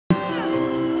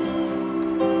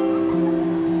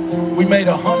We made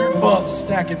 $100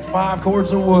 stacking 5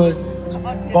 cords of wood.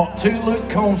 Bought 2 Luke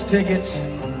Combs tickets.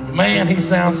 Man, he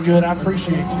sounds good. I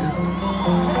appreciate you.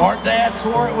 Our dad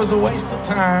swore it was a waste of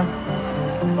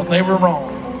time, but they were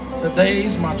wrong.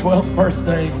 Today's my 12th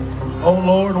birthday. Oh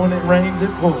Lord, when it rains,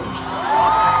 it pours.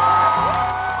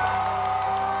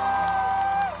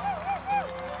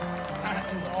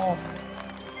 That is awesome.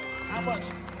 How much?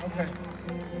 Okay.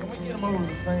 Can we get him over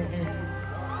the thing here?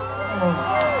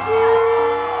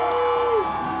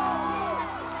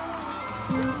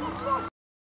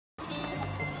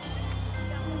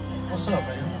 What's up,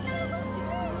 man?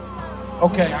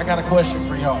 Okay, I got a question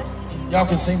for y'all. Y'all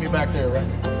can see me back there, right?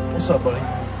 What's up, buddy?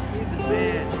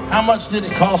 How much did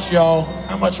it cost y'all?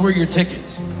 How much were your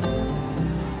tickets?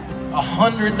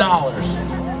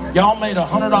 $100. Y'all made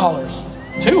 $100.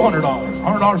 $200.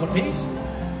 $100 a piece?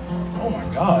 Oh my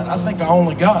God, I think I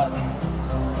only got.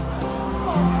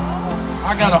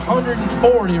 I got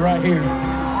 140 right here.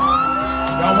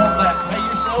 Y'all want that? Pay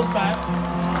yourselves back.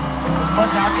 As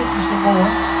much, I'll get you some more.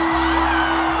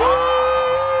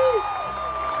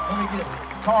 Let me get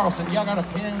Carlson. Y'all got a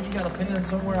pen? You got a pen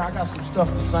somewhere? I got some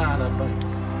stuff to sign, I think.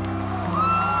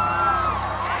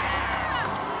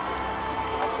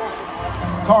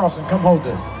 Carlson, come hold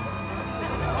this.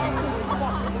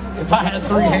 If I had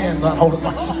 3 hands, I'd hold it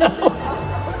myself. Come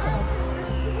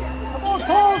on,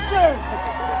 Carlson!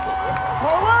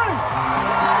 All right!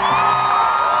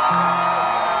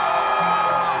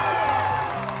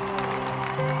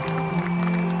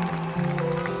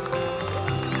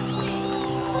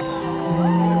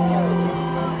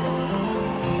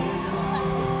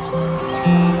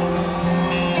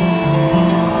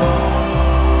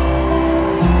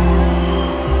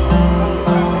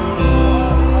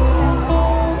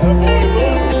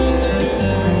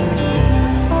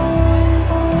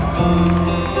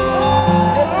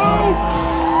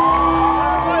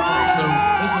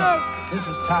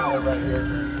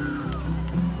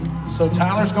 So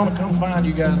Tyler's gonna come find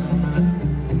you guys in a minute.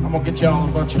 I'm gonna get y'all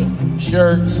a bunch of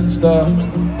shirts and stuff,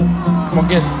 and I'm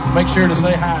gonna make sure to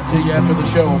say hi to you after the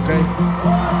show, okay?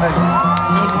 Hey,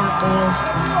 good work, boys.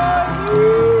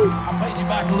 I paid you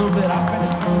back a little bit. I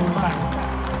finished paying you back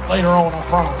later on, I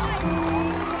promise.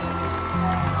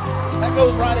 That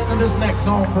goes right into this next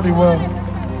song pretty well.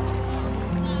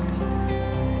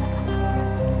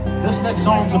 This next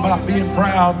song's about being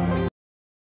proud